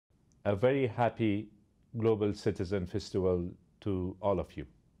A very happy Global Citizen Festival to all of you.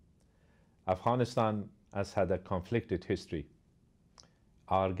 Afghanistan has had a conflicted history.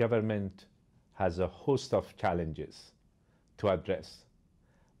 Our government has a host of challenges to address.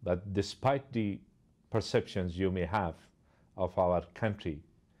 But despite the perceptions you may have of our country,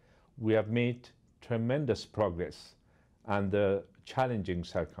 we have made tremendous progress under challenging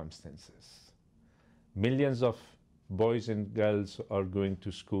circumstances. Millions of boys and girls are going to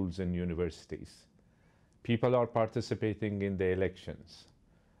schools and universities. People are participating in the elections.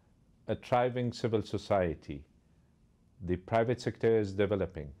 A thriving civil society. The private sector is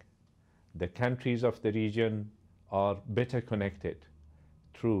developing. The countries of the region are better connected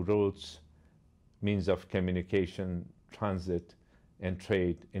through roads, means of communication, transit, and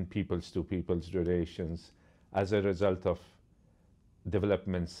trade in peoples-to-peoples relations as a result of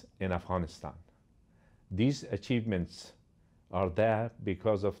developments in Afghanistan. These achievements are there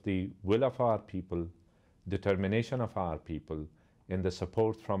because of the will of our people, determination of our people, and the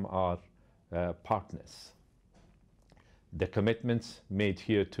support from our partners. The commitments made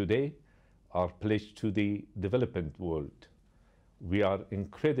here today are pledged to the developing world. We are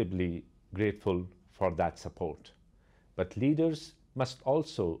incredibly grateful for that support. But leaders must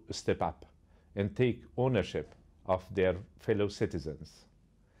also step up and take ownership of their fellow citizens.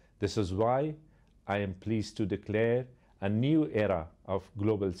 This is why I am pleased to declare a new era of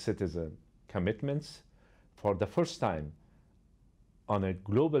global citizen commitments for the first time on a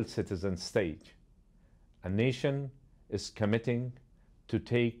global citizen stage. A nation is committing to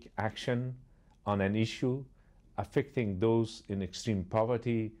take action on an issue affecting those in extreme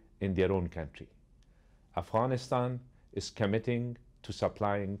poverty in their own country. Afghanistan is committing to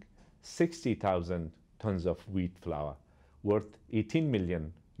supplying 60,000 tons of wheat flour worth 18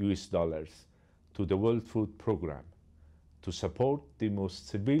 million US dollars to the World Food Program to support the most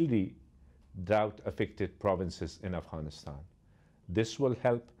severely drought-affected provinces in Afghanistan. This will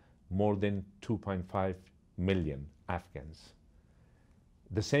help more than 2.5 million Afghans.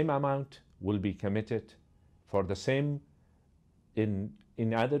 The same amount will be committed for the same in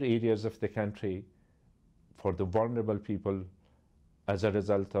other areas of the country for the vulnerable people as a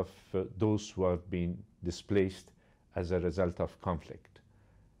result of those who have been displaced as a result of conflict.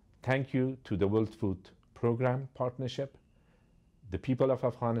 Thank you to the World Food Program Partnership, the people of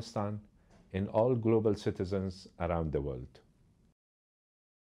Afghanistan, and all global citizens around the world.